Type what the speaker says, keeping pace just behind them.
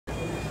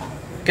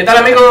¿Qué tal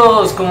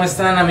amigos? ¿Cómo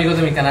están amigos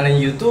de mi canal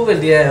en YouTube?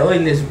 El día de hoy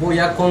les voy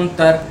a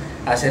contar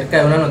acerca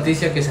de una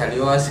noticia que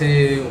salió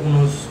hace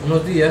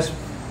unos días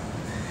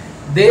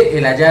de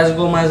el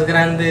hallazgo más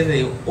grande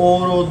de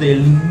oro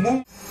del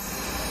mundo.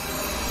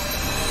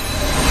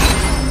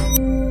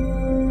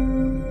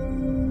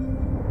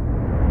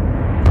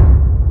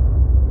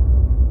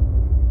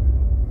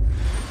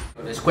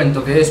 Les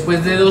cuento que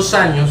después de 2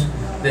 años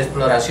de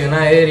exploración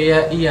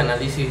aérea y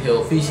análisis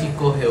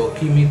geofísico,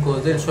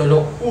 geoquímicos del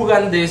suelo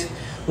ugandés,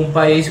 un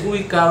país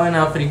ubicado en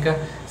África,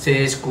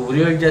 se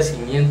descubrió el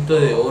yacimiento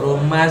de oro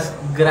más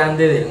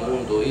grande del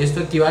mundo, y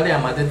esto equivale a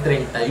más de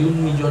 31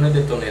 millones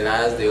de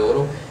toneladas de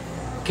oro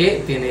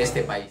que tiene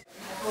este país.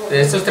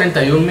 De estos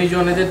 31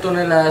 millones de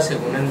toneladas,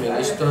 según el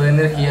ministro de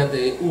Energía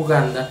de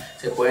Uganda,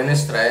 se pueden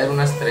extraer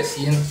unas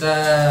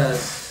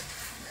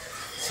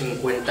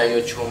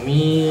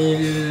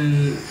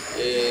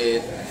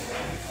 358.000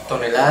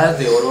 toneladas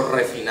de oro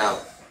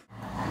refinado.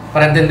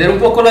 Para entender un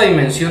poco la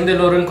dimensión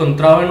del oro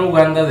encontrado en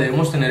Uganda,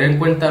 debemos tener en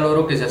cuenta el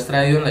oro que se ha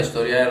extraído en la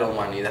historia de la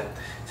humanidad.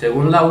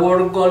 Según la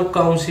World Gold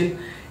Council,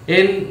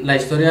 en la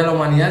historia de la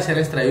humanidad se han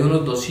extraído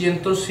unos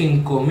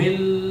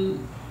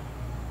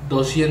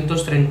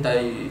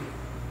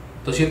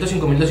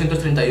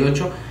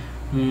 205.238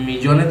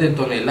 millones de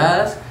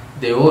toneladas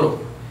de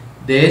oro.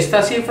 De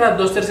esta cifra,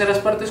 2/3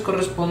 partes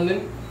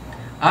corresponden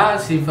a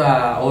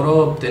cifra oro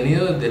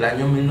obtenido desde el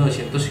año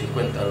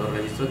 1950, los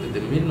registros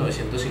desde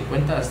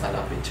 1950 hasta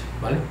la fecha,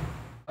 ¿vale?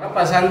 Ahora,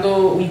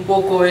 pasando un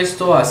poco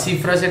esto a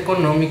cifras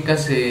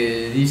económicas,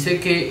 se dice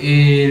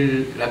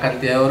que la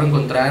cantidad de oro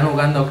encontrada en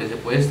Uganda o que se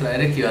puede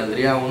extraer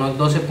equivaldría a unos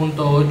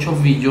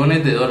 12.8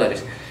 billones de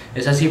dólares.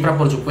 Esa cifra,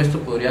 por supuesto,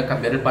 podría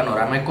cambiar el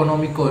panorama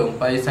económico de un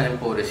país tan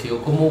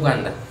empobrecido como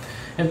Uganda.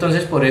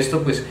 Entonces, por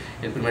esto, pues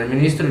el primer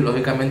ministro y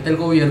lógicamente el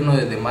gobierno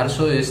desde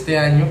marzo de este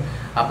año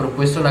ha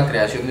propuesto la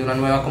creación de una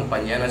nueva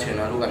compañía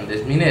nacional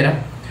ugandés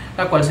minera,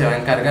 la cual se va a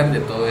encargar de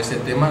todo este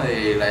tema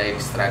de la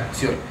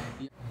extracción.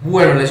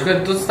 Bueno, les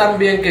cuento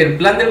también que el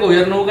plan del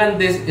gobierno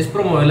ugandés es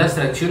promover la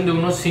extracción de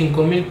unos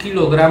 5.000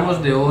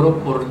 kilogramos de oro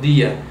por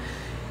día,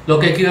 lo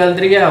que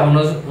equivaldría a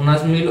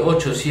unas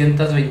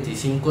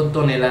 1.825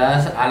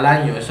 toneladas al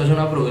año. Eso es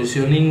una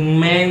producción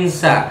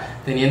inmensa,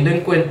 teniendo en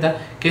cuenta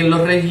que en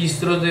los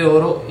registros de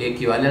oro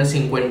equivale al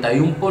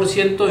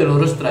 51% del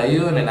oro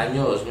extraído en el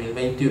año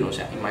 2021. O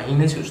sea,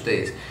 imagínense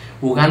ustedes,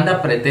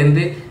 Uganda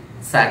pretende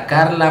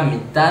sacar la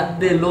mitad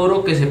del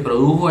oro que se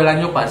produjo el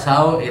año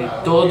pasado en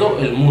todo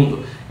el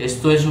mundo.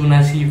 Esto es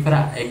una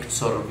cifra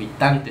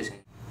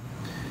exorbitante.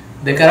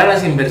 De cara a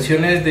las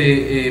inversiones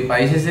de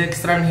países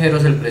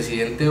extranjeros, el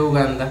presidente de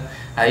Uganda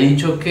ha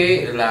dicho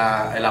que el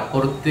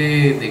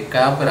aporte de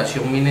cada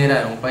operación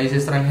minera de un país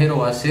extranjero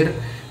va a ser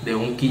de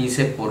un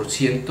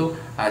 15%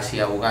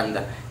 hacia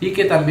Uganda, y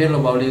que también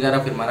lo va a obligar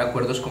a firmar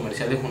acuerdos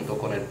comerciales junto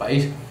con el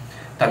país.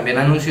 También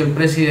anunció el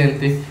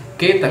presidente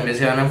que también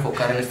se van a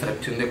enfocar en la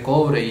extracción de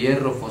cobre,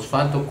 hierro,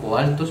 fosfato,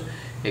 cobaltos,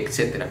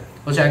 etc.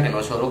 O sea que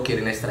no solo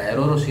quieren extraer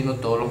oro, sino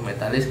todos los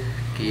metales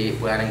que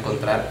puedan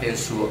encontrar en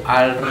su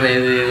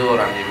alrededor,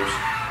 amigos.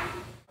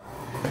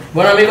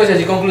 Bueno amigos, y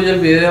así concluye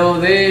el video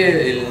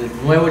del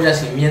nuevo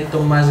yacimiento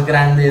más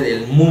grande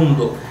del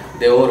mundo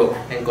de oro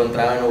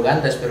encontrado en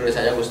Uganda. Espero les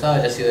haya gustado,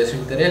 haya sido de su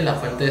interés. La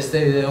fuente de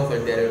este video fue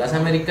el diario Las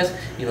Américas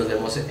y nos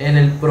vemos en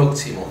el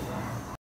próximo.